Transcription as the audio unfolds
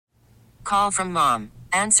Call from mom.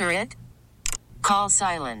 Answer it. Call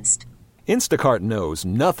silenced. Instacart knows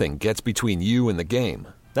nothing gets between you and the game.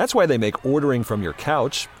 That's why they make ordering from your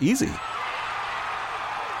couch easy.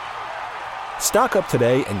 Stock up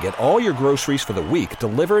today and get all your groceries for the week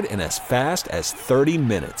delivered in as fast as 30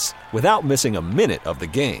 minutes without missing a minute of the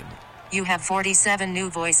game. You have 47 new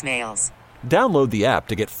voicemails. Download the app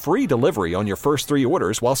to get free delivery on your first 3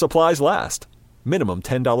 orders while supplies last. Minimum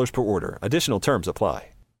 $10 per order. Additional terms apply.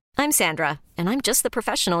 I'm Sandra, and I'm just the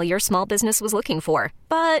professional your small business was looking for.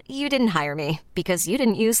 But you didn't hire me because you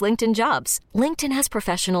didn't use LinkedIn Jobs. LinkedIn has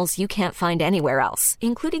professionals you can't find anywhere else,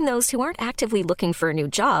 including those who aren't actively looking for a new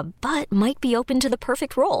job, but might be open to the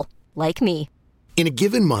perfect role, like me. In a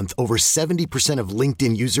given month, over 70% of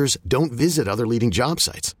LinkedIn users don't visit other leading job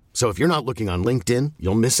sites. So if you're not looking on LinkedIn,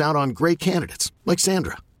 you'll miss out on great candidates like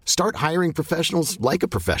Sandra. Start hiring professionals like a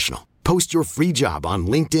professional. Post your free job on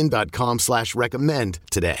linkedin.com/recommend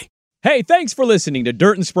today. Hey, thanks for listening to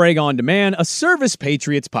Dirt and Sprague On Demand, a Service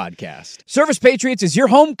Patriots podcast. Service Patriots is your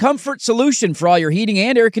home comfort solution for all your heating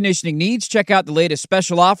and air conditioning needs. Check out the latest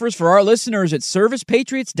special offers for our listeners at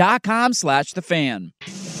servicepatriots.com/thefan.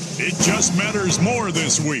 It just matters more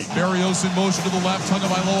this week. Barrios in motion to the left.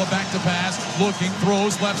 Tagovailoa back to pass. Looking,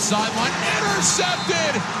 throws, left sideline.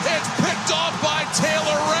 Intercepted! It's picked off by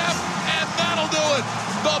Taylor Rapp, and that'll do it.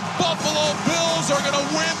 The Buffalo Bills are going to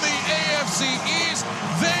win the AFC East.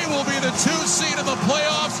 They will be the 2 seed in the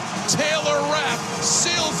playoffs. Taylor Rapp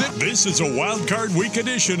seals it. This is a Wild Card Week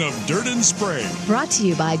edition of Dirt and Sprague. Brought to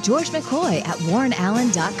you by George McCoy at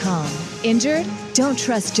WarrenAllen.com. Injured? Don't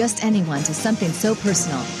trust just anyone to something so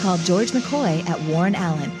personal. Call George McCoy at Warren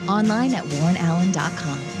Allen. Online at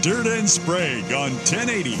WarrenAllen.com. Dirt and Sprague on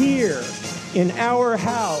 1080. Here in our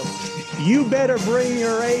house, you better bring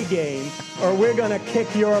your A game or we're going to kick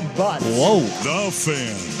your butt. Whoa. The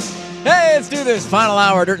Fan. Hey, let's do this. Final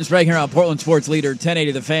hour, Dirt and Sprague here on Portland Sports Leader,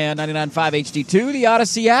 1080 The Fan, 99.5 HD2, the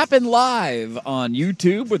Odyssey app, and live on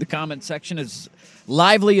YouTube, where the comment section is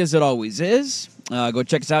lively as it always is. Go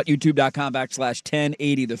check us out,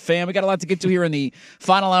 youtube.com/1080 The Fan. We got a lot to get to here in the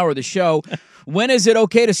final hour of the show. When is it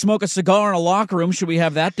okay to smoke a cigar in a locker room? Should we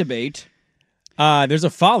have that debate? There's a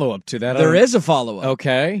follow-up to that. There is a follow-up.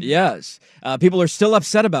 Okay. Yes. People are still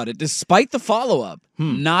upset about it, despite the follow-up.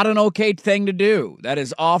 Not an okay thing to do. That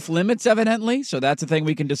is off limits, evidently, so that's a thing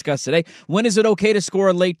we can discuss today. When is it okay to score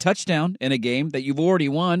a late touchdown in a game that you've already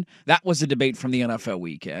won? That was a debate from the NFL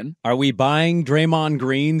weekend. Are we buying Draymond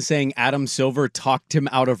Green saying Adam Silver talked him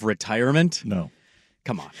out of retirement? No.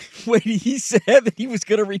 Come on. Wait, he said that he was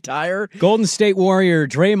going to retire? Golden State Warrior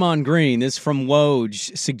Draymond Green, this from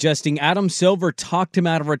Woj, suggesting Adam Silver talked him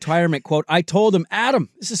out of retirement. Quote, I told him, Adam,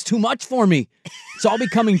 this is too much for me. It's all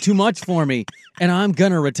becoming too much for me, and I'm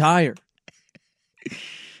going to retire.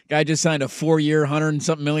 Guy just signed a 4-year,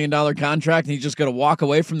 $100-something million contract, and he's just going to walk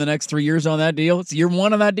away from the next 3 years on that deal. It's year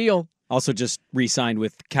one of that deal. Also just re-signed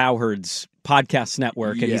with Cowherd's podcast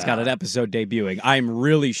network, and he's got an episode debuting. I'm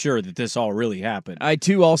really sure that this all really happened. I,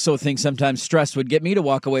 too, also think sometimes stress would get me to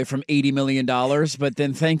walk away from $80 million, but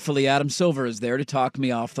then thankfully Adam Silver is there to talk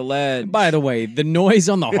me off the ledge. By the way, the noise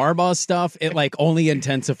on the Harbaugh stuff, it only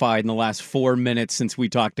intensified in the last 4 minutes since we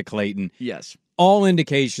talked to Clayton. Yes. All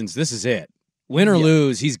indications, this is it. Win or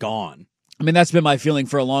lose, he's gone. I mean, that's been my feeling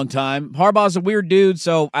for a long time. Harbaugh's a weird dude,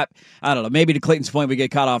 so I don't know. Maybe to Clayton's point, we get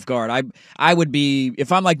caught off guard. I would be,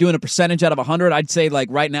 if I'm doing a percentage out of 100, I'd say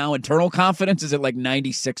right now internal confidence is at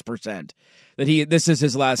 96%. That this is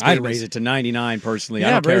his last game. I'd raise it to 99 personally. I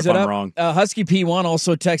don't care if I'm wrong. Husky P1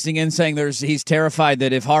 also texting in saying he's terrified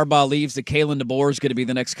that if Harbaugh leaves, that Kalen DeBoer is going to be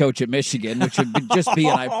the next coach at Michigan, which would just be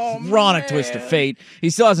an ironic twist of fate. He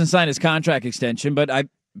still hasn't signed his contract extension, but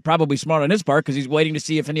probably smart on his part because he's waiting to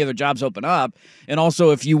see if any other jobs open up. And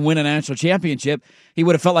also, if you win a national championship, he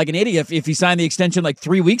would have felt like an idiot if he signed the extension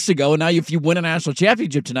 3 weeks ago. And now if you win a national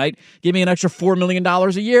championship tonight, give me an extra $4 million a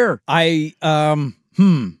year. A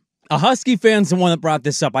Husky fan's the one that brought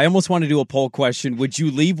this up. I almost want to do a poll question. Would you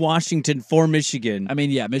leave Washington for Michigan? I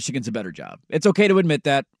mean, yeah, Michigan's a better job. It's okay to admit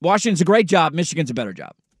that. Washington's a great job. Michigan's a better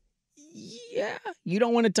job. Yeah, you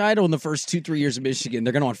don't win a title in the first 2-3 years of Michigan.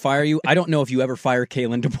 They're going to want to fire you. I don't know if you ever fire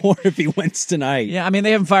Kalen DeBoer if he wins tonight. Yeah, I mean,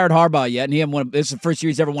 they haven't fired Harbaugh yet, and he hasn't won. This is the first year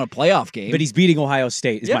he's ever won a playoff game. But he's beating Ohio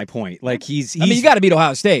State, is my point. He's I mean, you got to beat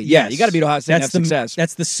Ohio State. Yeah, yes. You got to beat Ohio State and have success.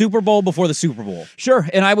 That's the Super Bowl before the Super Bowl. Sure,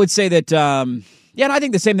 and I would say that, and I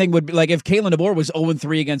think the same thing would be, if Kalen DeBoer was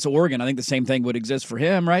 0-3 against Oregon, I think the same thing would exist for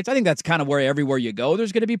him, right? So I think that's kind of where everywhere you go,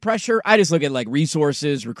 there's going to be pressure. I just look at,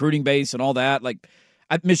 resources, recruiting base, and all that,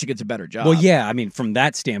 Michigan's a better job. Well, yeah, I mean, from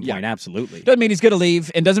that standpoint, absolutely. Doesn't mean he's going to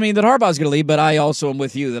leave, and doesn't mean that Harbaugh's going to leave, but I also am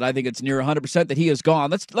with you that I think it's near 100% that he is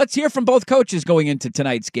gone. Let's hear from both coaches going into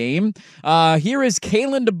tonight's game. Here is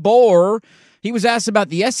Kalen DeBoer. He was asked about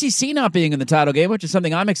the SEC not being in the title game, which is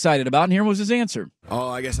something I'm excited about, and here was his answer. Oh,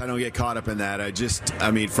 I guess I don't get caught up in that.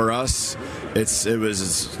 For us, it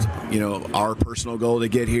was our personal goal to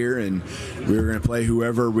get here, and we were going to play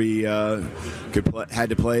whoever we had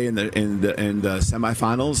to play in the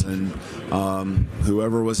semifinals, and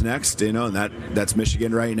whoever was next, and that's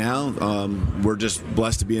Michigan right now. We're just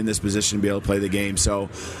blessed to be in this position to be able to play the game. So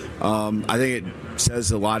I think it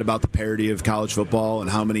says a lot about the parity of college football and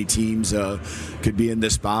how many teams could be in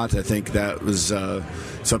this spot. I think that was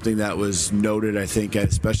something that was noted, I think,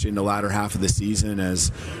 especially in the latter half of the season,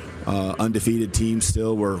 as undefeated teams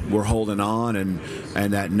still were holding on, and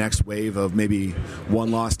that next wave of maybe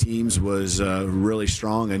one-loss teams was really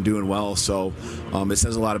strong and doing well. So it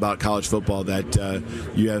says a lot about college football that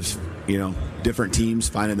you have different teams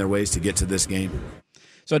finding their ways to get to this game.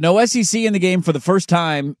 So no SEC in the game for the first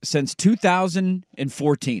time since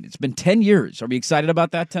 2014. It's been 10 years. Are we excited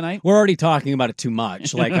about that tonight? We're already talking about it too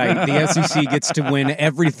much. The SEC gets to win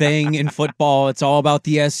everything in football. It's all about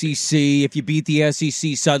the SEC. If you beat the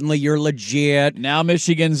SEC, suddenly you're legit. Now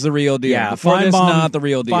Michigan's the real deal. Yeah, Before this, not the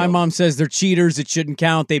real deal. Feinbaum says they're cheaters. It shouldn't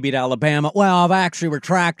count. They beat Alabama. Well, I've actually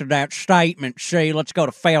retracted that statement. Say, let's go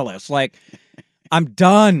to Phyllis. I'm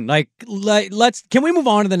done. Can we move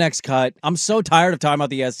on to the next cut? I'm so tired of talking about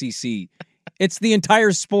the SEC. It's the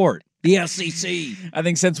entire sport. The SEC. I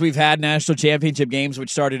think since we've had national championship games, which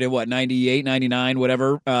started in, 98, 99,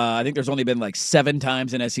 whatever, I think there's only been 7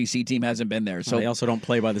 times an SEC team hasn't been there. So they also don't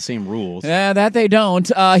play by the same rules. Yeah, that they don't.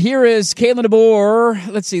 Here is Kalen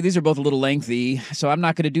DeBoer. Let's see. These are both a little lengthy, so I'm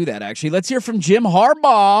not going to do that, actually. Let's hear from Jim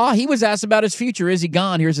Harbaugh. He was asked about his future. Is he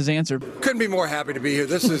gone? Here's his answer. Couldn't be more happy to be here.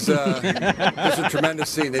 This is a tremendous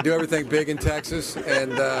scene. They do everything big in Texas,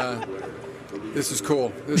 and this is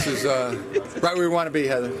cool. This is right where we want to be,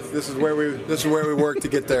 Heather. This is where we work to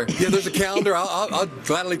get there. Yeah, there's a calendar. I'll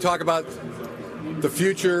gladly talk about the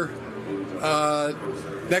future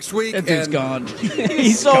next week. That dude's gone.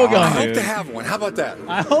 He's so gone. I hope to have one. How about that?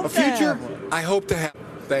 I hope a future. I hope to have.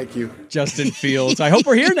 Thank you, Justin Fields. I hope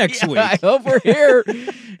we're here next week. I hope we're here.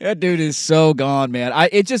 That dude is so gone, man. I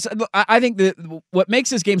think that what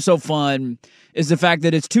makes this game so fun is the fact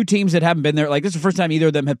that it's two teams that haven't been there. This is the first time either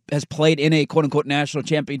of them has played in a quote-unquote national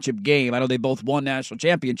championship game. I know they both won national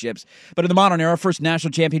championships, but in the modern era, first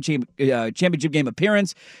national championship game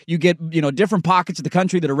appearance. You get different pockets of the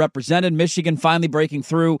country that are represented. Michigan finally breaking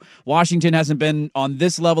through. Washington hasn't been on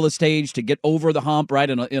this level of stage to get over the hump, right,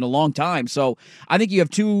 in a long time. So I think you have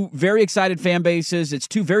two very excited fan bases. It's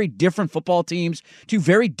two very different football teams, two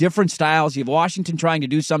very different styles. You have Washington trying to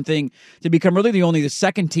do something to become really the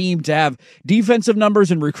second team to have defensive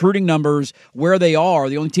numbers and recruiting numbers where they are.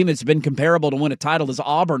 The only team that's been comparable to win a title is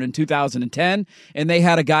Auburn in 2010, and they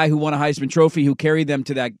had a guy who won a Heisman Trophy who carried them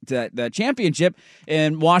to that championship,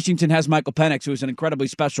 and Washington has Michael Penix, who is an incredibly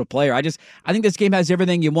special player. I think this game has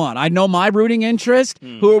everything you want. I know my rooting interest.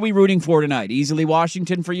 Who are we rooting for tonight? Easily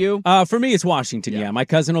Washington for you? For me, it's Washington, yeah. My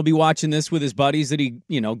cousin will be watching this with his buddies that he,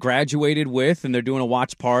 graduated with, and they're doing a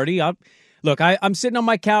watch party. Look, I'm sitting on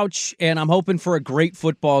my couch, and I'm hoping for a great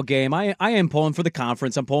football game. I am pulling for the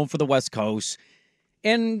conference. I'm pulling for the West Coast.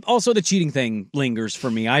 And also the cheating thing lingers for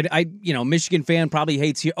me. Michigan fan probably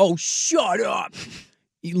hates you. Oh, shut up.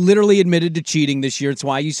 You literally admitted to cheating this year. It's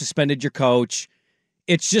why you suspended your coach.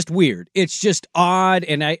 It's just weird. It's just odd,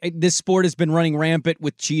 and this sport has been running rampant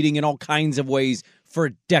with cheating in all kinds of ways for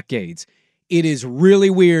decades. It is really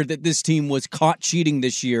weird that this team was caught cheating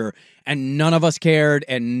this year, and none of us cared,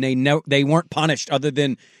 and they weren't punished other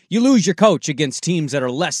than you lose your coach against teams that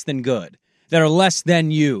are less than good, that are less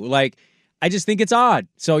than you. I just think it's odd.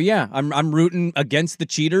 So, yeah, I'm rooting against the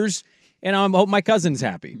cheaters, and I hope my cousin's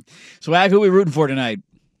happy. So, Ag, who are we rooting for tonight?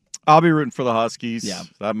 I'll be rooting for the Huskies. Yeah.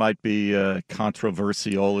 That might be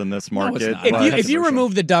controversial in this market. No, if you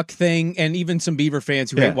remove the Duck thing and even some Beaver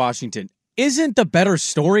fans who hate Washington, isn't the better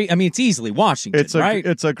story? I mean, it's easily Washington, right?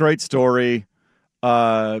 It's a great story.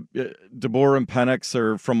 DeBoer and Penix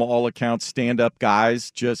are, from all accounts, stand-up guys,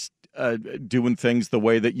 just doing things the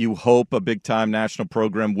way that you hope a big-time national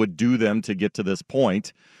program would do them to get to this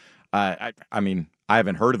point. I mean, I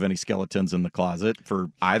haven't heard of any skeletons in the closet for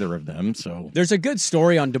either of them. So there's a good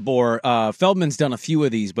story on DeBoer. Feldman's done a few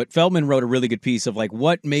of these, but Feldman wrote a really good piece of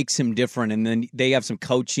what makes him different, and then they have some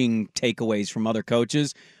coaching takeaways from other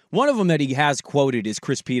coaches. One of them that he has quoted is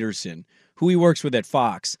Chris Peterson, who he works with at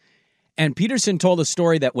Fox. And Peterson told a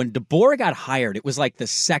story that when DeBoer got hired, it was like the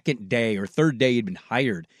second day or third day he'd been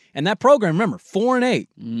hired. And that program, remember, 4-8.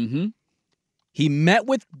 Mm-hmm. He met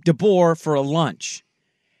with DeBoer for a lunch,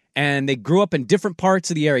 and they grew up in different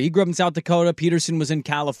parts of the area. He grew up in South Dakota. Peterson was in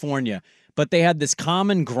California. But they had this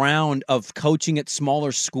common ground of coaching at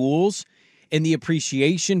smaller schools and the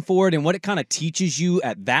appreciation for it and what it kind of teaches you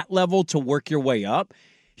at that level to work your way up.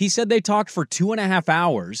 He said they talked for 2.5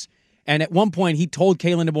 hours, and at one point he told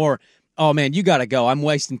Kalen DeBoer, "Oh, man, you got to go. I'm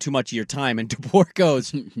wasting too much of your time." And DeBoer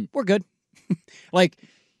goes, "We're good." Like,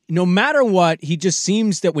 no matter what, he just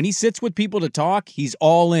seems that when he sits with people to talk, he's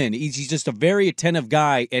all in. He's just a very attentive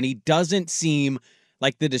guy, and he doesn't seem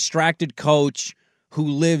like the distracted coach who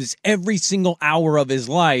lives every single hour of his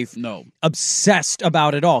life obsessed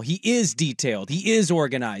about it all. He is detailed. He is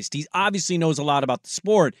organized. He obviously knows a lot about the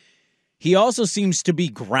sport. He also seems to be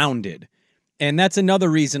grounded, and that's another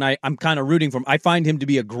reason I'm kind of rooting for him. I find him to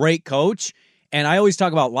be a great coach, and I always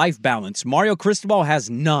talk about life balance. Mario Cristobal has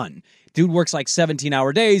none. Dude works like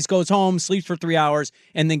 17-hour days, goes home, sleeps for 3 hours,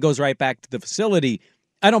 and then goes right back to the facility.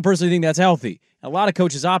 I don't personally think that's healthy. A lot of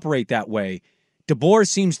coaches operate that way. DeBoer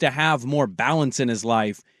seems to have more balance in his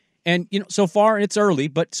life. And, so far, it's early,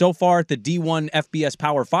 but so far at the D1 FBS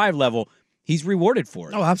Power 5 level, he's rewarded for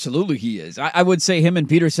it. Oh, absolutely he is. I would say him and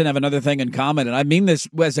Peterson have another thing in common, and I mean this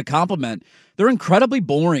as a compliment. They're incredibly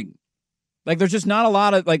boring. Like, there's just not a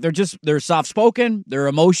lot of, like, they're soft-spoken. Their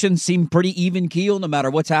emotions seem pretty even-keel no matter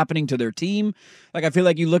what's happening to their team. Like, I feel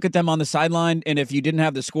like you look at them on the sideline, and if you didn't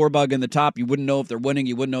have the score bug in the top, you wouldn't know if they're winning.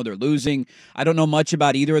 You wouldn't know they're losing. I don't know much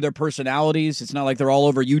about either of their personalities. It's not like they're all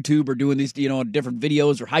over YouTube or doing these, different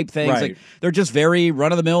videos or hype things. Right. Like, they're just very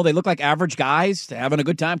run-of-the-mill. They look like average guys having a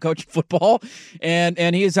good time coaching football,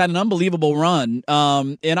 and he has had an unbelievable run.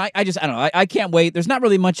 And I don't know. I can't wait. There's not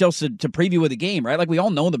really much else to preview with the game, right? Like, we all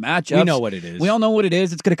know the matchups. We know what it is. We all know what it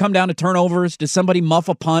is. It's going to come down to turnovers. Does somebody muff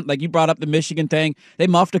a punt? Like you brought up the Michigan thing. They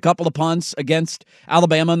muffed a couple of punts against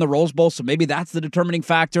Alabama in the Rose Bowl, so maybe that's the determining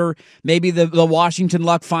factor. Maybe the Washington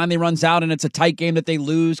luck finally runs out and it's a tight game that they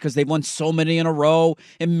lose because they've won so many in a row,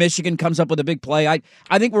 and Michigan comes up with a big play. I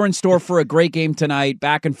think we're in store for a great game tonight,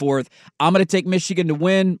 back and forth. I'm going to take Michigan to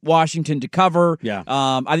win, Washington to cover. Yeah.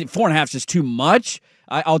 I think 4.5 is just too much.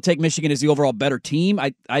 I'll take Michigan as the overall better team.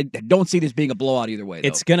 I don't see this being a blowout either way, though.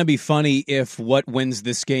 It's going to be funny if what wins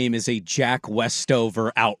this game is a Jack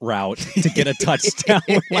Westover out route to get a touchdown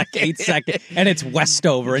with like 8 seconds, and it's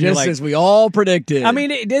Westover. And just you're like, as we all predicted. I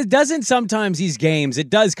mean, it doesn't sometimes these games, it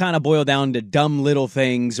does kind of boil down to dumb little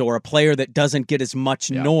things or a player that doesn't get as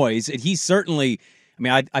much noise. And he certainly,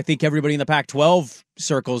 I think everybody in the Pac-12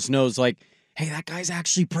 circles knows, like, hey, that guy's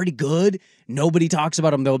actually pretty good. Nobody talks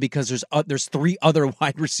about him, though, because there's 3 other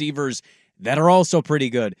wide receivers that are also pretty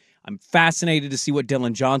good. I'm fascinated to see what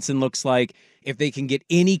Dylan Johnson looks like, if they can get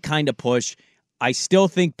any kind of push. I still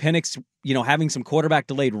think Penix, having some quarterback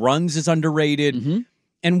delayed runs is underrated. Mm-hmm.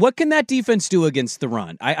 And what can that defense do against the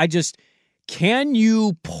run? Can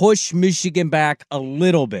you push Michigan back a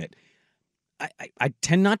little bit? I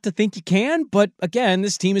tend not to think you can, but again,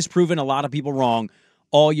 this team has proven a lot of people wrong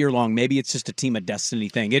all year long. Maybe it's just a team of destiny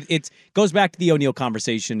thing. It goes back to the O'Neal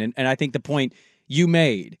conversation, and I think the point you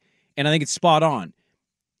made, and I think it's spot on.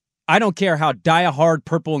 I don't care how die-hard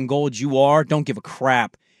purple and gold you are. Don't give a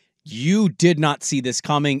crap. You did not see this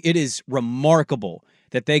coming. It is remarkable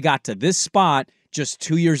that they got to this spot just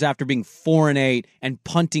 2 years after being 4-8 and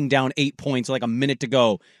punting down 8 points like a minute to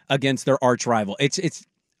go against their arch rival. It's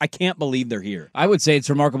I can't believe they're here. I would say it's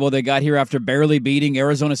remarkable they got here after barely beating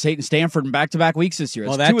Arizona State and Stanford in back-to-back weeks this year.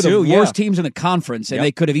 It's that two of the worst teams in the conference, and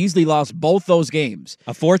they could have easily lost both those games.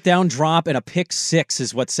 A 4th down drop and a pick 6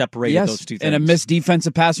 is what separated those two things. And a missed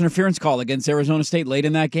defensive pass interference call against Arizona State late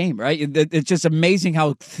in that game, right? It's just amazing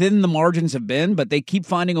how thin the margins have been, but they keep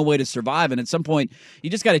finding a way to survive. And at some point, you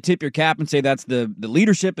just got to tip your cap and say that's the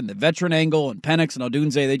leadership and the veteran angle and Penix and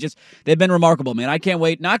Odunze. They've been remarkable, man. I can't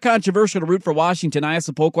wait. Not controversial to root for Washington. I asked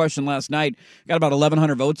the poll question last night. Got about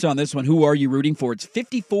 1,100 votes on this one. Who are you rooting for? It's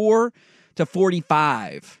 54 to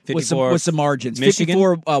 45 with some margins. Michigan?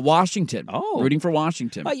 54 Washington. Oh. Rooting for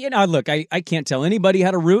Washington. Look, I can't tell anybody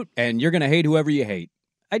how to root, and you're going to hate whoever you hate.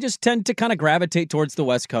 I just tend to kind of gravitate towards the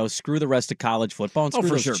West Coast. Screw the rest of college football and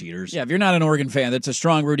screw those cheaters. Yeah, if you're not an Oregon fan, that's a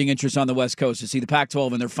strong rooting interest on the West Coast to see the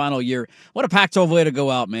Pac-12 in their final year. What a Pac-12 way to go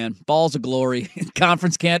out, man. Balls of glory.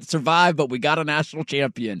 Conference can't survive, but we got a national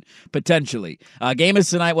champion, potentially. Game is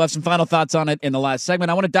tonight. We'll have some final thoughts on it in the last segment.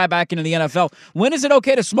 I want to dive back into the NFL. When is it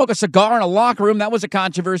okay to smoke a cigar in a locker room? That was a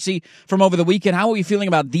controversy from over the weekend. How are we feeling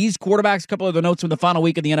about these quarterbacks? A couple of the notes from the final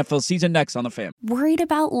week of the NFL season next on The Fan. Worried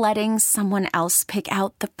about letting someone else pick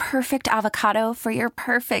out The perfect avocado for your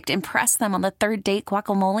perfect impress them on the third date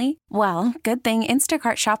guacamole? Well, good thing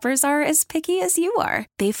Instacart shoppers are as picky as you are.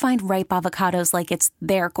 They find ripe avocados like it's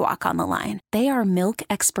their guac on the line. They are milk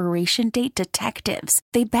expiration date detectives.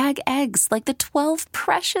 They bag eggs like the 12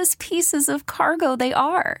 precious pieces of cargo they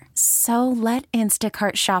are. So let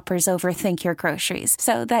Instacart shoppers overthink your groceries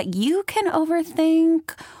so that you can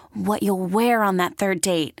overthink what you'll wear on that third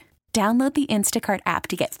date. Download the Instacart app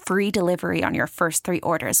to get free delivery on your first 3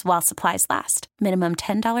 orders while supplies last. Minimum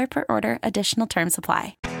 $10 per order. Additional terms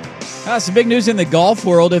apply. Some big news in the golf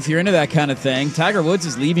world if you're into that kind of thing. Tiger Woods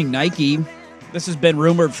is leaving Nike. This has been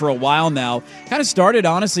rumored for a while now. Kind of started,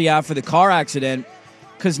 honestly, after the car accident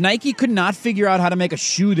because Nike could not figure out how to make a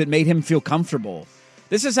shoe that made him feel comfortable.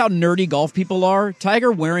 This is how nerdy golf people are.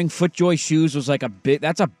 Tiger wearing FootJoy shoes was like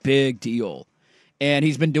that's a big deal. And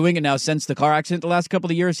he's been doing it now since the car accident the last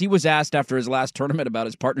couple of years. He was asked after his last tournament about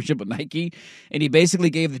his partnership with Nike, and he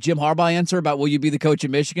basically gave the Jim Harbaugh answer about, will you be the coach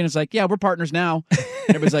in Michigan? It's like, yeah, we're partners now. And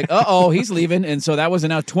everybody's like, uh-oh, he's leaving. And so that was a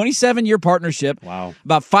now 27-year partnership. Wow.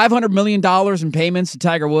 About $500 million in payments to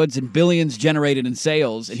Tiger Woods and billions generated in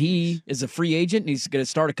sales. And he is a free agent, and he's going to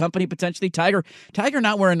start a company potentially. Tiger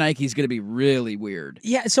not wearing Nike is going to be really weird.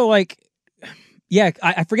 Yeah, so I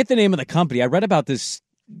forget the name of the company. I read about this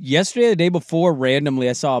yesterday, the day before, randomly,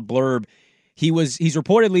 I saw a blurb. He's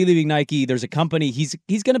reportedly leaving Nike. There's a company he's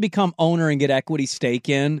going to become owner and get equity stake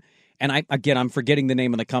in. And I'm forgetting the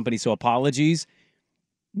name of the company, so apologies.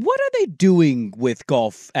 What are they doing with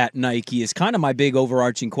golf at Nike is kind of my big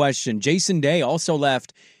overarching question. Jason Day also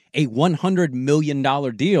left a $100 million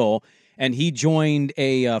deal, and he joined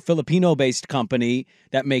a Filipino-based company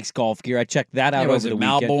that makes golf gear. I checked that out over the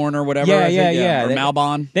weekend. Malborn or whatever? Yeah. Or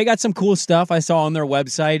Malbon. They got some cool stuff I saw on their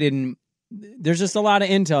website, and there's just a lot of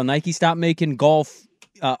intel. Nike stopped making golf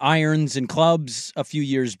irons and clubs a few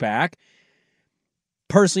years back.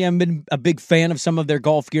 Personally, I've been a big fan of some of their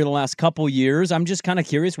golf gear the last couple years. I'm just kind of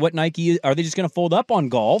curious what Nike are they just going to fold up on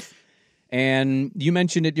golf? And you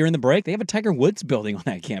mentioned it during the break. They have a Tiger Woods building on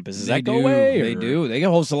that campus. Does that go away? They do. They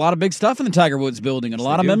host a lot of big stuff in the Tiger Woods building and a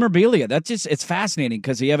lot of memorabilia. It's fascinating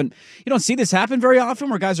because you don't see this happen very often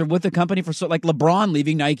where guys are with the company for like LeBron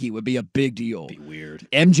leaving Nike would be a big deal. Be weird.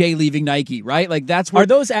 MJ leaving Nike, right? Like that's where are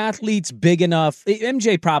those athletes big enough?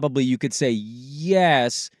 MJ probably you could say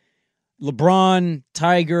yes. LeBron,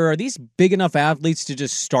 Tiger, are these big enough athletes to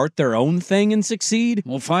just start their own thing and succeed?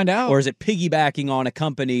 We'll find out. Or is it piggybacking on a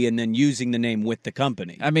company and then using the name with the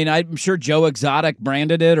company? I mean, I'm sure Joe Exotic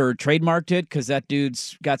branded it or trademarked it because that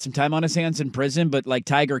dude's got some time on his hands in prison, but like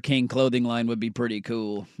Tiger King clothing line would be pretty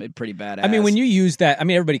cool, pretty badass. I mean, when you use that,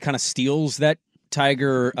 everybody kind of steals that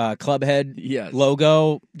Tiger Clubhead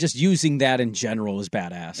logo. Just using that in general is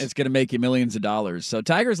badass. It's going to make you millions of dollars. So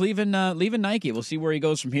Tiger's leaving Nike. We'll see where he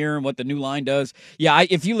goes from here and what the new line does. Yeah,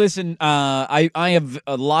 if you listen, I have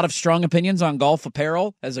a lot of strong opinions on golf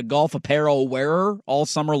apparel as a golf apparel wearer all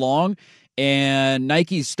summer long, and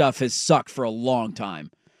Nike's stuff has sucked for a long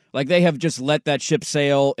time. Like, they have just let that ship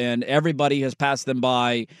sail, and everybody has passed them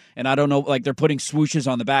by. And I don't know, like, they're putting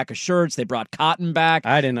swooshes on the back of shirts. They brought cotton back.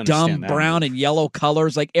 I didn't understand dumb that. Brown and yellow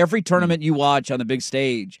colors. Like, every tournament you watch on the big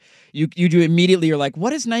stage, you do immediately, you're like,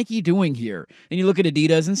 what is Nike doing here? And you look at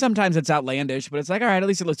Adidas, and sometimes it's outlandish, but it's like, all right, at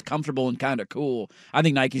least it looks comfortable and kind of cool. I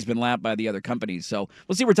think Nike's been lapped by the other companies. So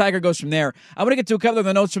we'll see where Tiger goes from there. I want to get to a couple of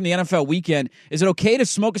the notes from the NFL weekend. Is it okay to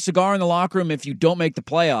smoke a cigar in the locker room if you don't make the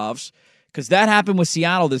playoffs? Because that happened with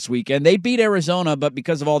Seattle this weekend. They beat Arizona, but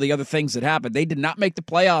because of all the other things that happened, they did not make the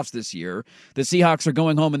playoffs this year. The Seahawks are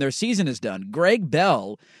going home, and their season is done. Greg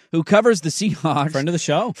Bell, who covers the Seahawks. Friend of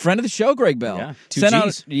the show, Greg Bell.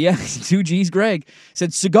 Yeah, two G's, Greg.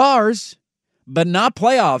 Said cigars, but not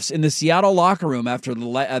playoffs in the Seattle locker room after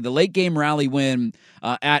the late-game rally win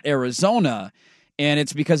at Arizona. And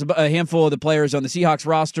it's because a handful of the players on the Seahawks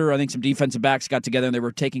roster, I think some defensive backs got together, and they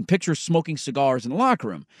were taking pictures smoking cigars in the locker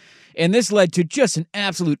room. And this led to just an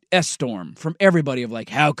absolute S-storm from everybody of like,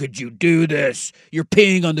 how could you do this? You're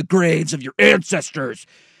peeing on the graves of your ancestors.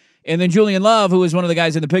 And then Julian Love, who was one of the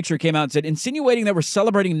guys in the picture, came out and said, insinuating that we're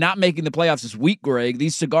celebrating not making the playoffs this week, Greg.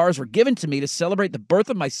 These cigars were given to me to celebrate the birth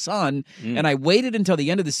of my son, and I waited until the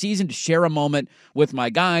end of the season to share a moment with my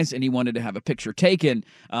guys, and he wanted to have a picture taken.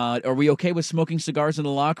 Are we okay with smoking cigars in the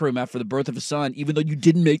locker room after the birth of a son, even though you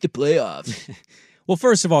didn't make the playoffs? Well,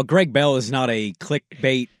 first of all, Greg Bell is not a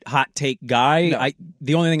clickbait hot take guy. No.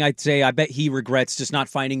 The only thing I'd say, I bet he regrets just not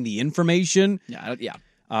finding the information. Yeah.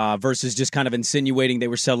 Versus just kind of insinuating they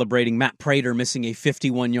were celebrating Matt Prater missing a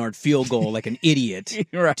 51-yard field goal like an idiot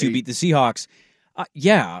right. to beat the Seahawks.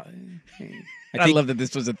 Yeah. I love that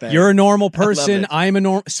this was a thing. You're a normal person. I'm a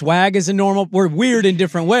normal. Swag is a normal. We're weird in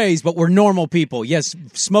different ways, but we're normal people. Yes,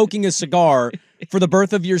 smoking a cigar for the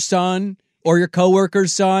birth of your son or your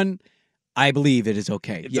coworker's son, I believe it is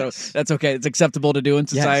okay. Yes. That's okay. It's acceptable to do in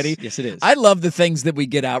society. Yes, it is. I love the things that we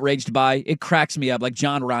get outraged by. It cracks me up. Like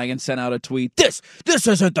John Ryan sent out a tweet. This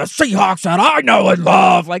isn't the Seahawks that I know and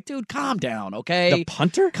love. Like, dude, calm down, okay? The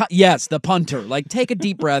punter? Yes, the punter. Like, take a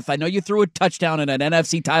deep breath. I know you threw a touchdown in an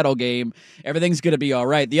NFC title game. Everything's going to be all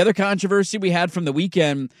right. The other controversy we had from the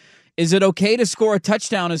weekend, is it okay to score a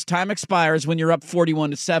touchdown as time expires when you're up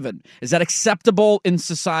 41-7? Is that acceptable in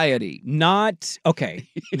society? Not okay.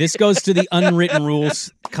 This goes to the unwritten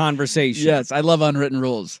rules conversation. Yes, I love unwritten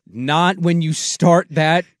rules. Not when you start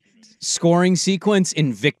that scoring sequence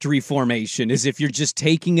in victory formation, as if you're just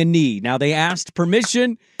taking a knee. Now, they asked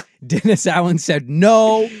permission. Dennis Allen said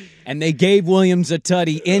no, and they gave Williams a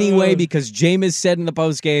tutty anyway because Jameis said in the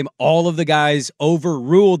postgame all of the guys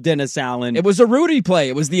overruled Dennis Allen. It was a Rudy play.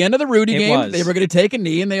 It was the end of the Rudy game. Was. They were going to take a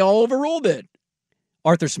knee, and they all overruled it.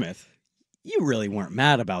 Arthur Smith, you really weren't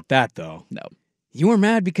mad about that, though. No. You were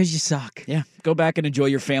mad because you suck. Yeah, go back and enjoy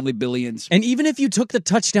your family billions. And even if you took the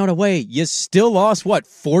touchdown away, you still lost,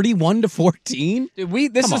 41-14?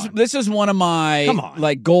 This is one of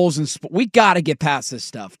my goals in sport. We got to get past this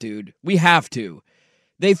stuff, dude. We have to.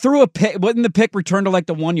 They threw a pick. Wasn't the pick returned to like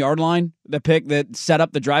the 1 yard line? The pick that set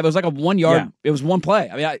up the drive. It was like a 1 yard. Yeah. It was one play.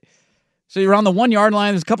 I mean, so you're on the 1 yard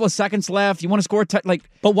line. There's a couple of seconds left. You want to score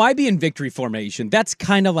But why be in victory formation? That's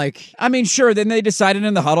kind of like. I mean, sure. Then they decided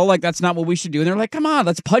in the huddle that's not what we should do. And they're like, come on,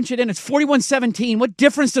 let's punch it in. It's 41-17. What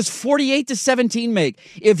difference does 48-17 make?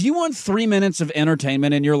 If you want 3 minutes of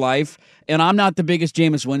entertainment in your life, and I'm not the biggest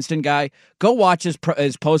Jameis Winston guy, go watch his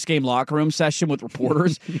post-game locker room session with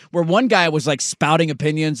reporters where one guy was like spouting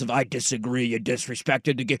opinions of, I disagree, you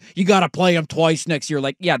disrespected, you got to play him twice next year.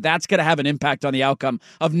 Like, yeah, that's going to have an impact on the outcome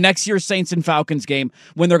of next year's Saints and Falcons game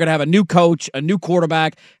when they're going to have a new coach, a new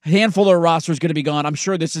quarterback, a handful of their roster is going to be gone. I'm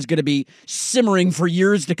sure this is going to be simmering for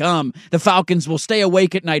years to come. The Falcons will stay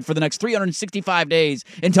awake at night for the next 365 days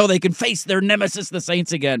until they can face their nemesis, the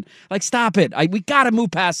Saints, again. Like, stop it. We got to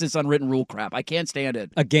move past this unwritten rule crap. I can't stand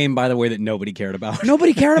it. A game, by the way, that nobody cared about.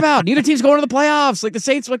 Nobody cared about. Neither team's going to the playoffs. Like the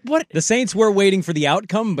Saints, what? The Saints were waiting for the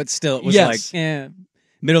outcome, but still, it was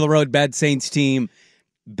middle of the road, bad Saints team,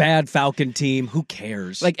 bad Falcon team. Who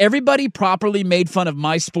cares? Like everybody properly made fun of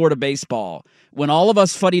my sport of baseball when all of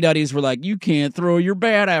us fuddy-duddies were like, you can't throw your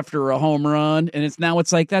bat after a home run. And it's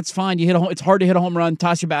like, that's fine. It's hard to hit a home run,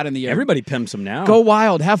 toss your bat in the air. Everybody pimps them now. Go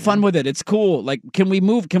wild. Have fun with it. It's cool. Like, can we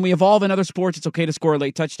move? Can we evolve in other sports? It's okay to score a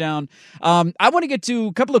late touchdown. I want to get to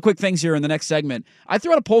a couple of quick things here in the next segment. I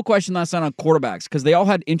threw out a poll question last night on quarterbacks because they all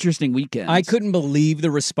had interesting weekends. I couldn't believe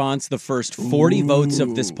the response, the first 40 votes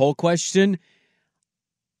of this poll question.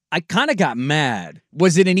 I kind of got mad.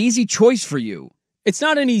 Was it an easy choice for you? It's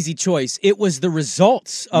not an easy choice. It was the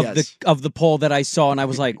results of the poll that I saw, and I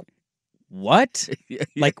was like, what?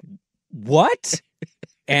 Like, what?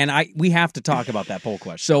 And we have to talk about that poll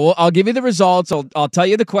question. So I'll give you the results. I'll tell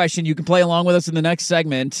you the question. You can play along with us in the next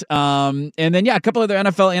segment. And then, a couple other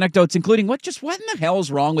NFL anecdotes, including what in the hell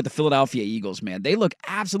is wrong with the Philadelphia Eagles, man? They look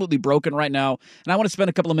absolutely broken right now. And I want to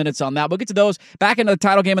spend a couple of minutes on that. We'll get to those back into the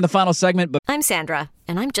title game in the final segment. But I'm Sandra,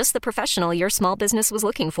 and I'm just the professional your small business was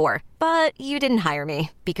looking for. But you didn't hire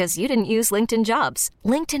me because you didn't use LinkedIn Jobs.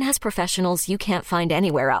 LinkedIn has professionals you can't find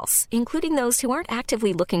anywhere else, including those who aren't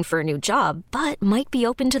actively looking for a new job, but might be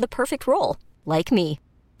open to the perfect role, like me.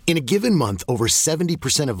 In a given month, over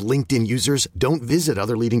 70% of LinkedIn users don't visit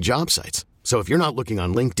other leading job sites. So if you're not looking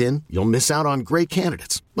on LinkedIn, you'll miss out on great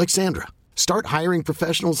candidates like Sandra. Start hiring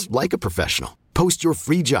professionals like a professional. Post your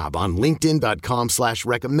free job on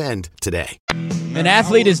linkedin.com/recommend today. An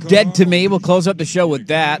athlete is dead to me. We'll close up the show with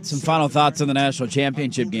that. Some final thoughts on the national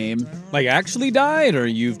championship game. Like actually died, or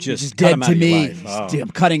you've just cut dead him out to of your me. life? Oh. I'm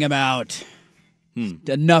cutting him out.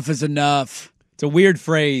 Enough is enough. It's a weird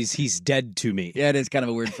phrase, he's dead to me. Yeah, it is kind of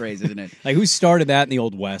a weird phrase, isn't it? Like, who started that in the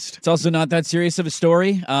Old West? It's also not that serious of a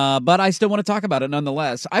story, but I still want to talk about it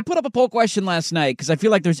nonetheless. I put up a poll question last night because I feel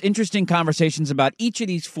like there's interesting conversations about each of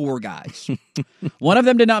these four guys. One of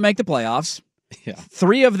them did not make the playoffs. Yeah.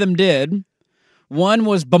 3 of them did. One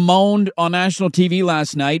was bemoaned on national TV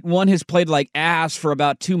last night. One has played like ass for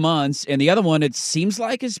about 2 months, and the other one, it seems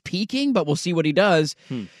like, is peaking, but we'll see what he does.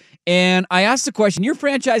 And I asked the question, your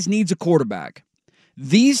franchise needs a quarterback.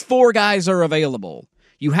 These 4 guys are available.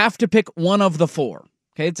 You have to pick one of the 4.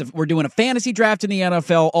 Okay, we're doing a fantasy draft in the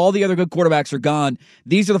NFL. All the other good quarterbacks are gone.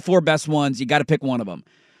 These are the 4 best ones. You got to pick one of them.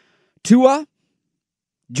 Tua,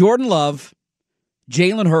 Jordan Love,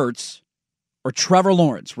 Jalen Hurts, or Trevor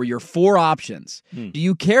Lawrence were your four options. Do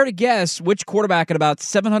you care to guess which quarterback at about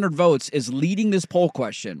 700 votes is leading this poll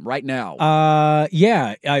question right now?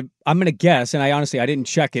 Yeah, I'm going to guess, and I didn't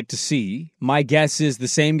check it to see. My guess is the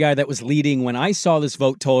same guy that was leading when I saw this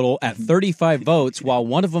vote total at 35 votes, while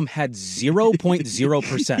one of them had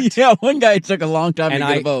 0.0%. Yeah, one guy took a long time to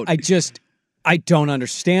get a vote. I don't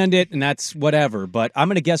understand it, and that's whatever, but I'm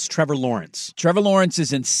going to guess Trevor Lawrence. Trevor Lawrence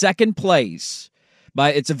is in second place.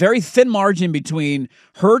 But it's a very thin margin between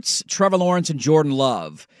Hurts, Trevor Lawrence, and Jordan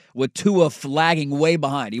Love, with Tua lagging way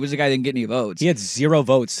behind. He was the guy that didn't get any votes. He had 0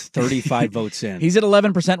 votes, 35 votes in. He's at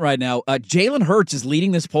 11% right now. Jalen Hurts is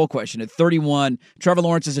leading this poll question at 31. Trevor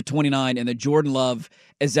Lawrence is at 29, and then Jordan Love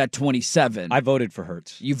is at 27. I voted for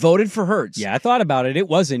Hurts. You voted for Hurts? Yeah, I thought about it. It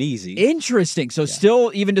wasn't easy. Interesting. So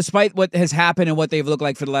still, even despite what has happened and what they've looked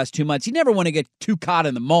like for the last 2 months, you never want to get too caught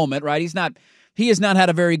in the moment, right? He has not had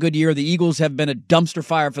a very good year. The Eagles have been a dumpster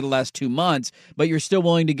fire for the last 2 months, but you're still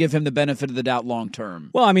willing to give him the benefit of the doubt long term.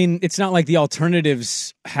 Well, I mean, it's not like the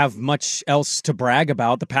alternatives have much else to brag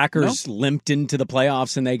about. The Packers limped into the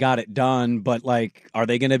playoffs and they got it done, but are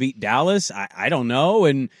they going to beat Dallas? I don't know.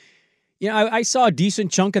 And I saw a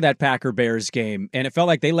decent chunk of that Packer-Bears game, and it felt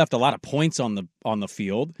like they left a lot of points on the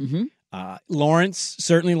field. Mm-hmm. Lawrence,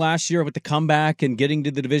 certainly last year with the comeback and getting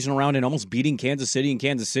to the divisional round and almost beating Kansas City, and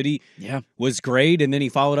Kansas City was great. And then he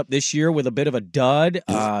followed up this year with a bit of a dud,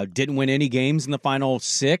 didn't win any games in the final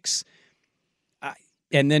 6.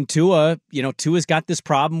 And then Tua's got this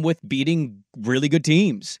problem with beating really good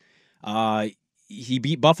teams. He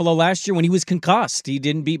beat Buffalo last year when he was concussed. He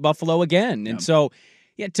didn't beat Buffalo again. And so,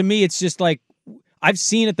 to me, it's just like I've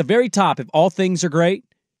seen at the very top, if all things are great,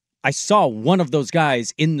 I saw one of those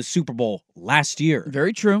guys in the Super Bowl last year.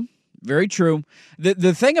 Very true. Very true.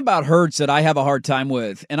 The thing about Hurts that I have a hard time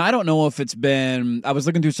with, and I don't know if it's been, I was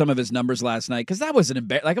looking through some of his numbers last night because that was an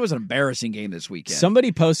embarrassing game this weekend.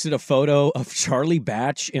 Somebody posted a photo of Charlie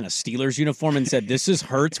Batch in a Steelers uniform and said, "This is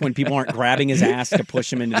Hurts when people aren't grabbing his ass to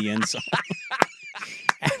push him into the end zone."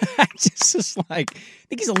 I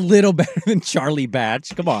think he's a little better than Charlie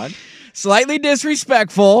Batch. Come on. Slightly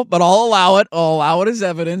disrespectful, but I'll allow it. I'll allow it as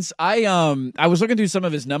evidence. I was looking through some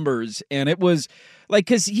of his numbers, and it was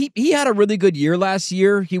because he had a really good year last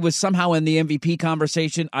year. He was somehow in the MVP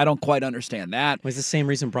conversation. I don't quite understand that. It was the same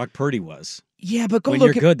reation Brock Purdy was. Yeah, but when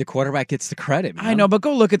you're good, the quarterback gets the credit, man. I know, but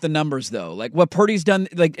go look at the numbers, though. Like what Purdy's done.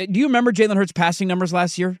 Like, do you remember Jalen Hurts' passing numbers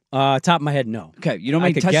last year? Top of my head, no. Okay, you know how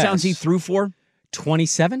many touchdowns he threw for?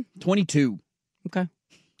 27? 22. Okay.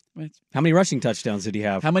 How many rushing touchdowns did he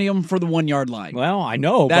have? How many of them for the 1 yard line? Well, I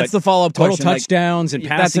know. That's the follow-up total question. Touchdowns and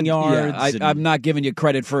passing yards. Yeah, I'm not giving you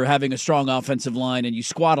credit for having a strong offensive line and you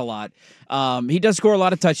squat a lot. He does score a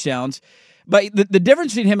lot of touchdowns. But the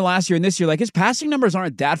difference between him last year and this year, his passing numbers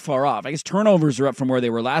aren't that far off. I guess turnovers are up from where they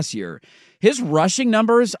were last year. His rushing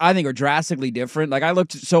numbers, I think, are drastically different.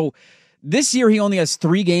 So this year he only has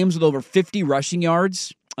 3 games with over 50 rushing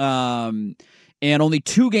yards. And only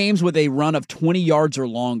 2 games with a run of 20 yards or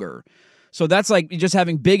longer. So that's just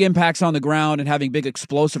having big impacts on the ground and having big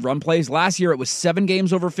explosive run plays. Last year, it was 7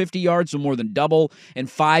 games over 50 yards, so more than double, and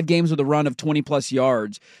 5 games with a run of 20-plus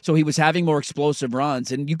yards. So he was having more explosive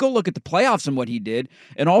runs. And you go look at the playoffs and what he did.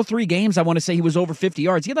 In all 3 games, I want to say he was over 50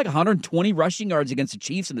 yards. He had 120 rushing yards against the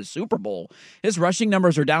Chiefs in the Super Bowl. His rushing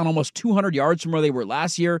numbers are down almost 200 yards from where they were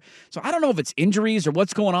last year. So I don't know if it's injuries or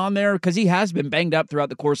what's going on there because he has been banged up throughout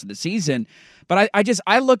the course of the season. But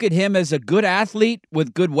I look at him as a good athlete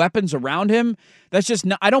with good weapons around him. That's just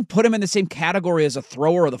I don't put him in the same category as a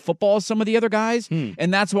thrower of the football as some of the other guys,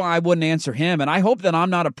 and that's why I wouldn't answer him. And I hope that I'm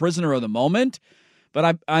not a prisoner of the moment,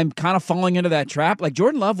 but I'm kind of falling into that trap.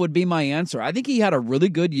 Jordan Love would be my answer. I think he had a really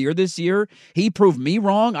good year this year. He proved me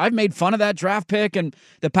wrong. I've made fun of that draft pick and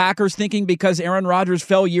the Packers thinking because Aaron Rodgers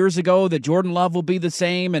fell years ago that Jordan Love will be the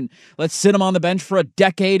same and let's sit him on the bench for a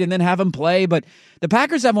decade and then have him play. But the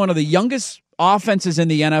Packers have one of the youngest offenses in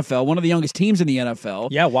the NFL, one of the youngest teams in the NFL.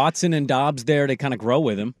 Yeah, Watson and Dobbs there to kind of grow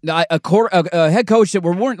with him. A head coach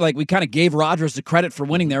that we kind of gave Rodgers the credit for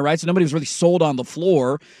winning there, right? So nobody was really sold on the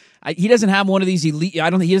floor. He doesn't have one of these elite. He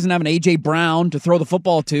doesn't have an A.J. Brown to throw the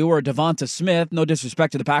football to or a Devonta Smith. No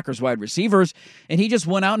disrespect to the Packers wide receivers, and he just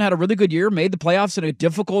went out and had a really good year, made the playoffs in a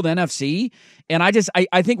difficult NFC. And I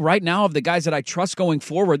think right now of the guys that I trust going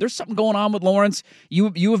forward, there's something going on with Lawrence.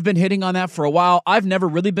 You have been hitting on that for a while. I've never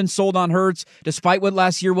really been sold on Hurts, despite what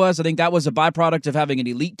last year was. I think that was a byproduct of having an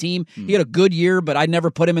elite team. He had a good year, but I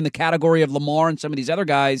never put him in the category of Lamar and some of these other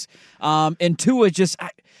guys. And Tua is just.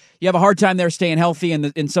 you have a hard time there staying healthy, and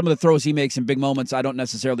in some of the throws he makes in big moments, I don't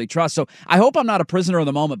necessarily trust. So I hope I'm not a prisoner of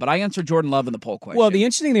the moment, but I answered Jordan Love in the poll question. Well, the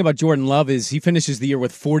interesting thing about Jordan Love is he finishes the year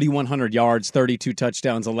with 4,100 yards, 32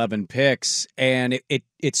 touchdowns, 11 picks, and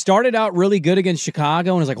it started out really good against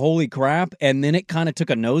Chicago, and it was like, holy crap, and then it kind of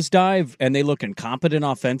took a nosedive, and they look incompetent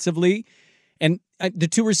offensively. And the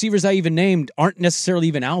two receivers I even named aren't necessarily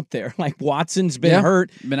even out there. Like Watson's been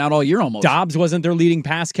hurt. Been out all year almost. Dobbs wasn't their leading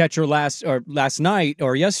pass catcher last night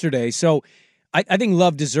or yesterday. So I think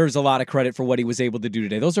Love deserves a lot of credit for what he was able to do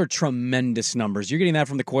today. Those are tremendous numbers. You're getting that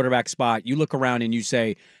from the quarterback spot. You look around and you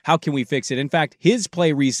say, how can we fix it? In fact, his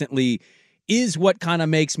play recently is what kind of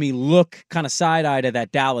makes me look kind of side-eyed at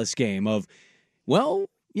that Dallas game of, well,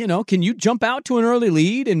 can you jump out to an early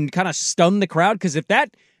lead and kind of stun the crowd? Because if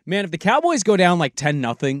the Cowboys go down like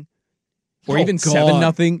 10-0 or even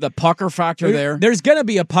 7-0, the pucker factor there's going to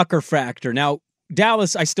be a pucker factor. Now,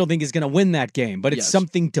 Dallas, I still think, is going to win that game, but it's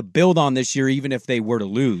something to build on this year, even if they were to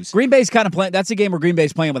lose. Green Bay's kind of playing. That's a game where Green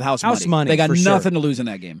Bay's playing with house money. They got nothing to lose in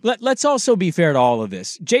that game. Let's also be fair to all of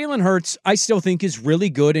this. Jalen Hurts, I still think, is really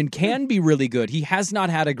good and can be really good. He has not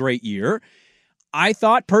had a great year. I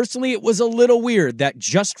thought, personally, it was a little weird that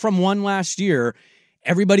just from one last year,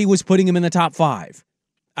 everybody was putting him in the top 5.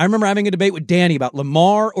 I remember having a debate with Danny about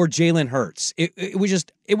Lamar or Jalen Hurts.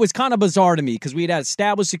 It was kind of bizarre to me because we had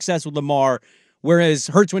established success with Lamar, whereas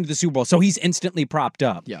Hurts went to the Super Bowl, so he's instantly propped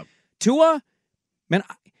up. Yeah. Tua, man,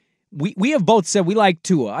 we have both said we like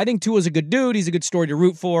Tua. I think Tua's a good dude. He's a good story to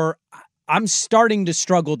root for. I'm starting to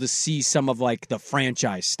struggle to see some of like the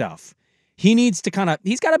franchise stuff. He needs to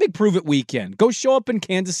he's got a big prove-it weekend. Go show up in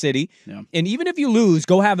Kansas City, and even if you lose,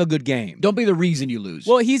 go have a good game. Don't be the reason you lose.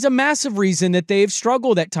 Well, he's a massive reason that they've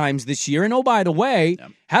struggled at times this year. And oh, by the way,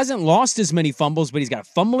 hasn't lost as many fumbles, but he's got a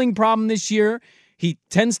fumbling problem this year. He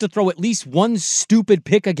tends to throw at least one stupid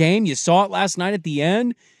pick a game. You saw it last night at the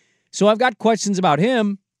end. So I've got questions about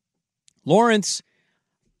him. Lawrence,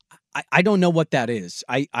 I don't know what that is.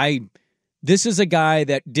 This is a guy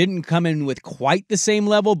that didn't come in with quite the same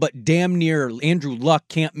level, but damn near Andrew Luck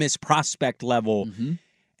can't miss prospect level. Mm-hmm.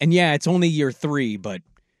 And yeah, it's only year 3, but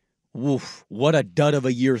woof, what a dud of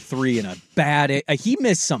a year 3 and a bad. He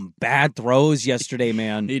missed some bad throws yesterday,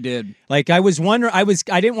 man. He did. Like I was wondering, I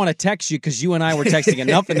didn't want to text you because you and I were texting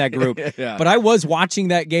enough in that group. Yeah. But I was watching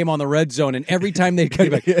that game on the red zone, and every time they'd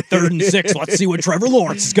come back, 3rd and 6, let's see what Trevor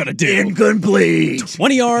Lawrence is going to do. Incomplete.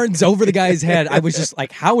 20 yards over the guy's head. I was just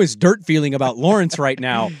like, how is Dirt feeling about Lawrence right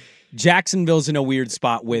now? Jacksonville's in a weird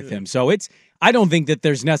spot with him. So I don't think that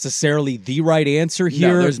there's necessarily the right answer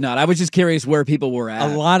here. No, there's not. I was just curious where people were at.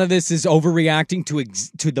 A lot of this is overreacting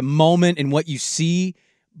to the moment and what you see.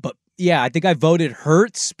 But yeah, I think I voted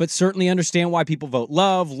Hurts, but certainly understand why people vote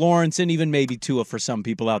Love, Lawrence, and even maybe Tua for some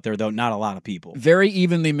people out there, though not a lot of people. Very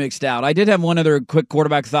evenly mixed out. I did have one other quick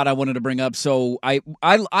quarterback thought I wanted to bring up. So I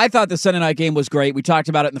thought the Sunday night game was great. We talked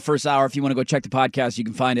about it in the first hour. If you want to go check the podcast, you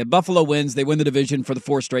can find it. Buffalo wins. They win the division for the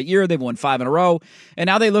 4th straight year. They've won 5 in a row. And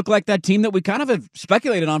now they look like that team that we kind of have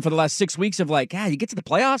speculated on for the last 6 weeks of like, you get to the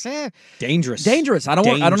playoffs? Dangerous. I don't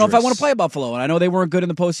know if I want to play Buffalo. And I know they weren't good in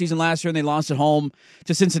the postseason last year, and they lost at home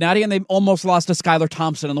to Cincinnati, and they almost lost to Skylar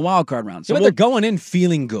Thompson in the wild card round. So they're going in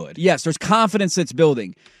feeling good. Yes, there's confidence that's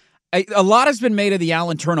building. A lot has been made of the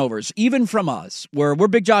Allen turnovers, even from us, where we're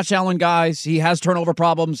big Josh Allen guys. He has turnover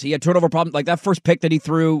problems. He had turnover problems. Like that first pick that he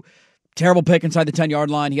threw, terrible pick inside the 10-yard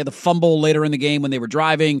line. He had the fumble later in the game when they were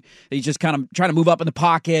driving. He's just kind of trying to move up in the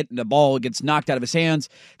pocket, and the ball gets knocked out of his hands.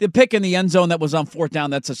 The pick in the end zone that was on 4th down,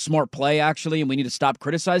 that's a smart play, actually, and we need to stop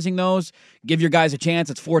criticizing those. Give your guys a chance.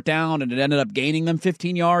 It's 4th down, and it ended up gaining them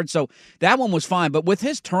 15 yards. So that one was fine. But with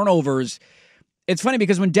his turnovers, it's funny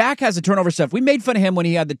because when Dak has the turnover stuff, we made fun of him when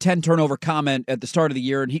he had the 10 turnover comment at the start of the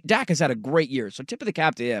year, and Dak has had a great year. So tip of the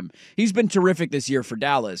cap to him. He's been terrific this year for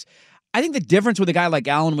Dallas. I think the difference with a guy like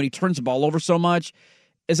Allen when he turns the ball over so much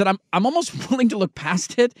is that I'm almost willing to look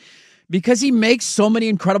past it because he makes so many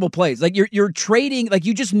incredible plays. Like you're trading, like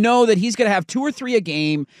you just know that he's going to have 2 or 3 a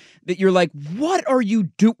game that you're like, what are you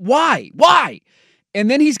doing? Why? And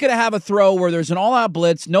then he's going to have a throw where there's an all-out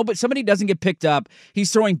blitz. No, but somebody doesn't get picked up. He's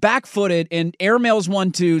throwing back-footed and airmails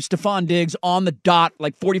one to Stephon Diggs on the dot,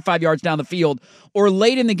 like 45 yards down the field. Or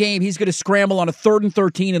late in the game, he's going to scramble on a 3rd and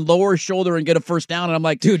 13 and lower his shoulder and get a 1st down. And I'm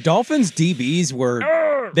like, dude, Dolphins DBs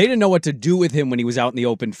they didn't know what to do with him when he was out in the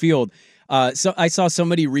open field. So I saw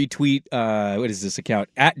somebody retweet, what is this account?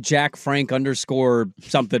 @JackFrank_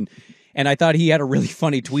 something. And I thought he had a really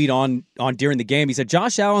funny tweet on during the game. He said,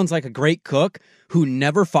 Josh Allen's like a great cook who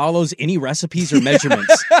never follows any recipes or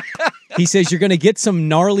measurements. He says you're going to get some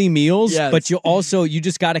gnarly meals, but you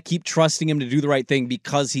just got to keep trusting him to do the right thing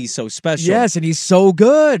because he's so special. Yes, and he's so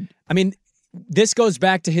good. I mean, this goes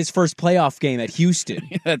back to his first playoff game at Houston.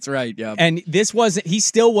 That's right, yeah. And he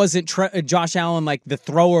still wasn't Josh Allen like the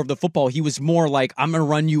thrower of the football. He was more like, I'm going to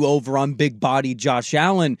run you over. I'm big body Josh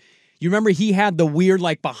Allen. You remember he had the weird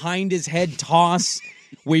like behind his head toss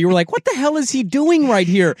where you were like, what the hell is he doing right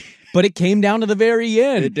here? But it came down to the very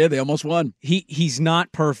end. It did. They almost won. He's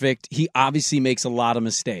not perfect. He obviously makes a lot of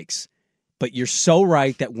mistakes. But you're so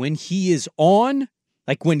right that when he is on,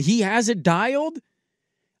 like when he has it dialed,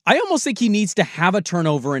 I almost think he needs to have a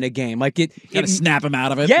turnover in a game. Like it snap him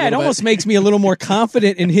out of it. Yeah, it almost makes me a little more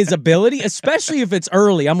confident in his ability, especially if it's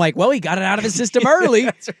early. I'm like, well, he got it out of his system early.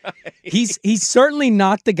 That's right. He's certainly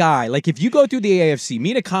not the guy. Like if you go through the AFC,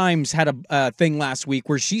 Mina Kimes had a thing last week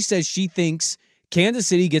where she says she thinks Kansas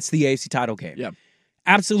City gets the AFC title game. Yeah.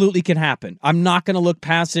 Absolutely can happen. I'm not going to look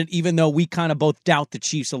past it, even though we kind of both doubt the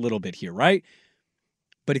Chiefs a little bit here, right?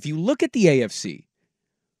 But if you look at the AFC,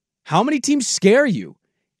 how many teams scare you?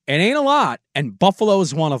 It ain't a lot, and Buffalo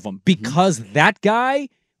is one of them because that guy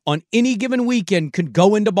on any given weekend could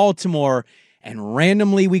go into Baltimore and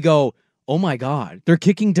randomly we go, oh my God, they're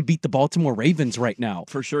kicking to beat the Baltimore Ravens right now.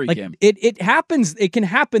 For sure he like, can. It happens. It can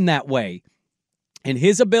happen that way. And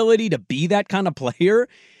his ability to be that kind of player,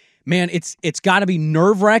 man, it's got to be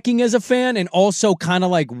nerve-wracking as a fan and also kind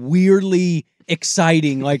of like weirdly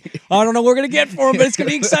exciting. Like, I don't know what we're going to get for him, but it's going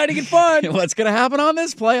to be exciting and fun. What's going to happen on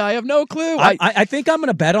this play? I have no clue. I think I'm going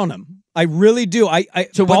to bet on him. I really do.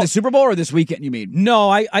 So win the Super Bowl or this weekend, you mean?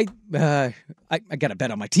 No, I got to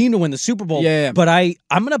bet on my team to win the Super Bowl. Yeah. But I'm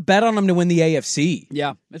going to bet on him to win the AFC.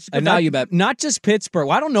 Yeah, it's a good value bet. Not just Pittsburgh.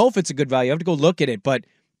 Well, I don't know if it's a good value. I have to go look at it. But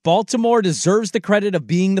Baltimore deserves the credit of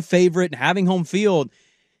being the favorite and having home field.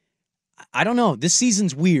 I don't know. This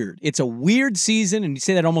season's weird. It's a weird season, and you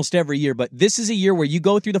say that almost every year, but this is a year where you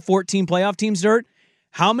go through the 14 playoff teams, Dirt.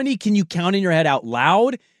 How many can you count in your head out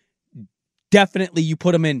loud? Definitely you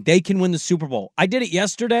put them in. They can win the Super Bowl. I did it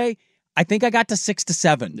yesterday. I think I got to 6 to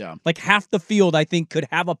 7. Yeah. Like half the field, I think, could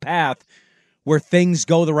have a path where things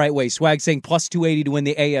go the right way. Swag saying plus 280 to win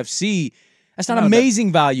the AFC. That's not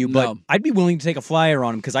amazing value, but I'd be willing to take a flyer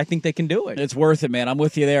on them because I think they can do it. It's worth it, man. I'm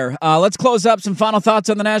with you there. Let's close up some final thoughts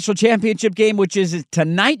on the national championship game, which is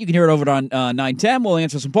tonight. You can hear it over on 910. We'll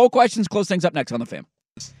answer some poll questions. Close things up next on The Fan.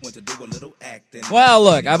 Well,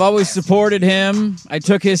 look, I've always supported him. I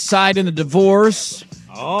took his side in the divorce.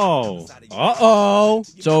 Oh. Uh-oh.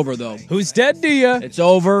 It's over, though. Who's dead to you? It's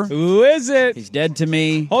over. Who is it? He's dead to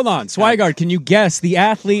me. Hold on. Swigard, can you guess the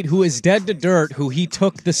athlete who is dead to Dirt who he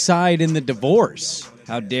took the side in the divorce?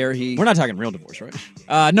 How dare he? We're not talking real divorce,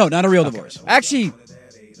 right? No, not a real divorce. Actually,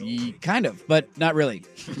 kind of, but not really.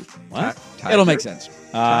 What? It'll make sense.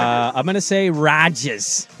 I'm going to say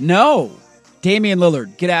Rodgers. No. Damian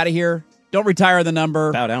Lillard. Get out of here. Don't retire the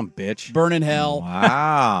number. Bow down, bitch. Burn in hell.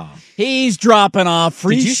 Wow. He's dropping off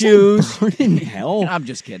free Did you shoes. Say burn in hell? I'm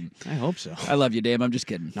just kidding. I hope so. I love you, Dame. I'm just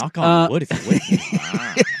kidding. Knock on wood if you would.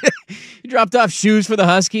 Wow. You dropped off shoes for the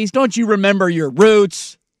Huskies. Don't you remember your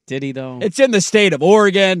roots? Did he, though? It's in the state of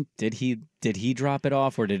Oregon. Did he drop it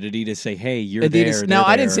off, or did Adidas say, hey, you're there? No,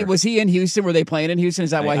 I didn't see. Was he in Houston? Were they playing in Houston?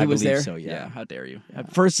 Is that why he was there? So, yeah. How dare you?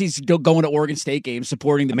 At first, he's going to Oregon State games,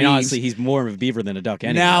 supporting the Beavs. Honestly, he's more of a beaver than a duck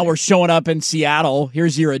anyway. Now we're showing up in Seattle.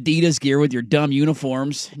 Here's your Adidas gear with your dumb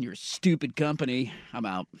uniforms and your stupid company. I'm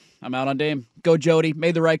out. I'm out on Dame. Go, Jody.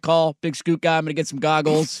 Made the right call. Big scoot guy. I'm going to get some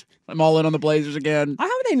goggles. I'm all in on the Blazers again. How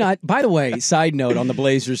are they not? By the way, side note on the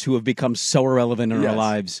Blazers who have become so irrelevant in our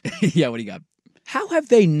lives. Yeah, what do you got? How have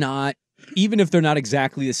they not, even if they're not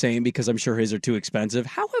exactly the same, because I'm sure his are too expensive,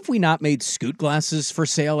 how have we not made scoot glasses for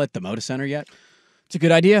sale at the Moda Center yet? It's a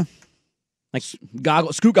good idea. Like scoot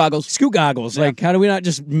goggles. Scoot goggles. Yeah. Like, how do we not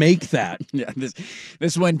just make that? Yeah,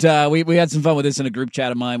 this went, we had some fun with this in a group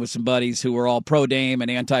chat of mine with some buddies who were all pro-Dame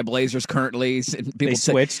and anti-Blazers currently. And people they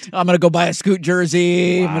switched? I'm going to go buy a Scoot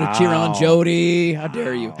jersey. Wow. I'm going to cheer on Jody. How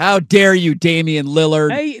dare you? How dare you, Damian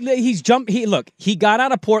Lillard? Hey, he got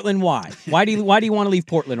out of Portland. Why? Why do you want to leave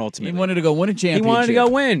Portland ultimately? He wanted to go win a championship. He wanted to go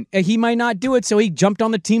win. He might not do it, so he jumped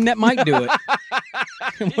on the team that might do it.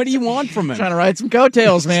 What do you want from him? Trying to ride some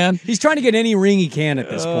coattails, man. He's trying to get any ring he can at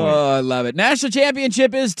this point. Oh, I love it. National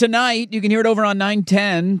championship is tonight. You can hear it over on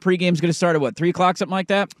 910. Pregame's going to start at what, 3 o'clock, something like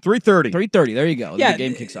that? 3:30. 3:30. There you go. Yeah, the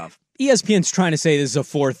game kicks off. ESPN's trying to say this is a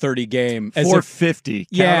 4:30 game. 4:50.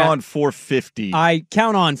 Count on 4:50. I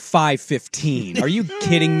count on 5:15. Are you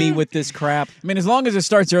kidding me with this crap? I mean, as long as it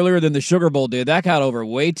starts earlier than the Sugar Bowl did, that got over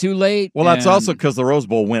way too late. Well, that's also because the Rose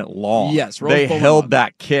Bowl went long. Yes, they held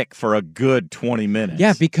that kick for a good 20 minutes.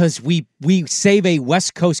 Yeah, because we save a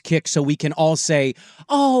West Coast kick so we can all say,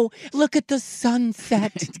 oh, look at the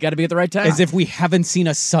sunset. It's got to be at the right time. As if we haven't seen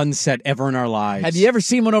a sunset ever in our lives. Have you ever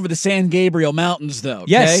seen one over the San Gabriel Mountains, though?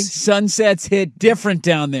 Yes. sunsets hit different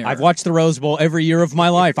down there. I've watched the Rose Bowl every year of my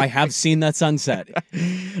life. I have seen that sunset.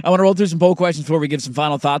 I want to roll through some poll questions before we give some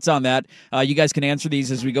final thoughts on that. You guys can answer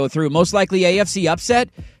these as we go through. Most likely AFC upset,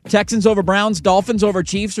 Texans over Browns, Dolphins over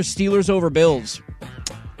Chiefs, or Steelers over Bills?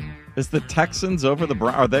 Is the Texans over the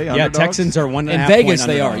Browns? Are they underdogs? Yeah, Texans are 1.5 In Vegas,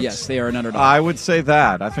 they underdogs. are. Yes, they are an underdog. I would say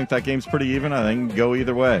that. I think that game's pretty even. I think it can go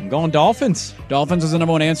either way. I'm going Dolphins. Dolphins is the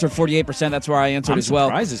number one answer, 48%. That's where I answered as well.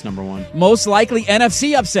 I'm surprised it's number one. Most likely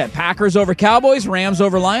NFC upset, Packers over Cowboys, Rams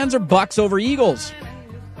over Lions, or Bucks over Eagles?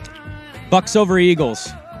 Bucks over Eagles.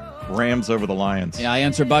 Rams over the Lions. Yeah, I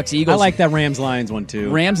answered Bucks, Eagles. I like that Rams-Lions one, too.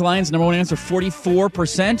 Rams-Lions, number one answer,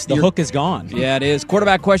 44%. The hook is gone. Yeah, it is.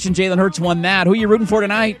 Quarterback question, Jalen Hurts won that. Who are you rooting for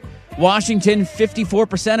tonight? Washington,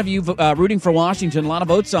 54% of you rooting for Washington. A lot of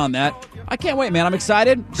votes on that. I can't wait, man. I'm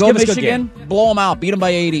excited. Go Michigan. Blow them out. Beat them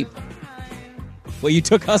by 80. Well, you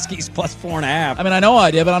took Huskies plus 4.5. I mean, I know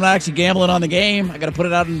I did, but I'm not actually gambling on the game. I got to put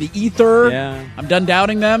it out in the ether. Yeah. I'm done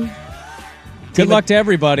doubting them. Good luck to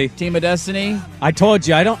everybody. Team of Destiny. I told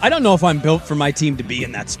you, I don't know if I'm built for my team to be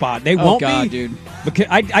in that spot. They won't be. Dude. Because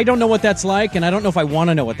I don't know what that's like, and I don't know if I want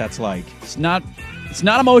to know what that's like. It's not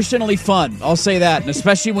emotionally fun. I'll say that, and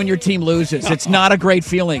especially when your team loses. It's not a great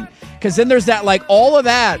feeling. Because then there's that, like, all of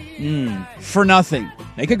that for nothing.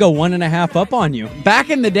 They could go 1.5 up on you. Back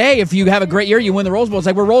in the day, if you have a great year, you win the Rose Bowl. It's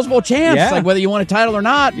like we're Rose Bowl champs. Yeah. Like whether you won a title or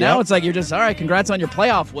not. Now it's like you're just, all right, congrats on your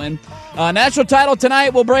playoff win. National title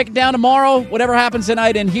tonight. We'll break it down tomorrow. Whatever happens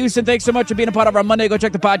tonight in Houston. Thanks so much for being a part of our Monday. Go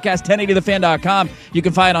check the podcast, 1080thefan.com. You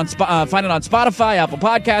can find it on Spotify, Apple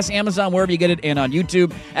Podcasts, Amazon, wherever you get it, and on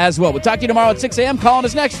YouTube as well. We'll talk to you tomorrow at 6 a.m. Calling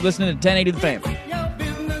us next. Listening to 1080 The Fan.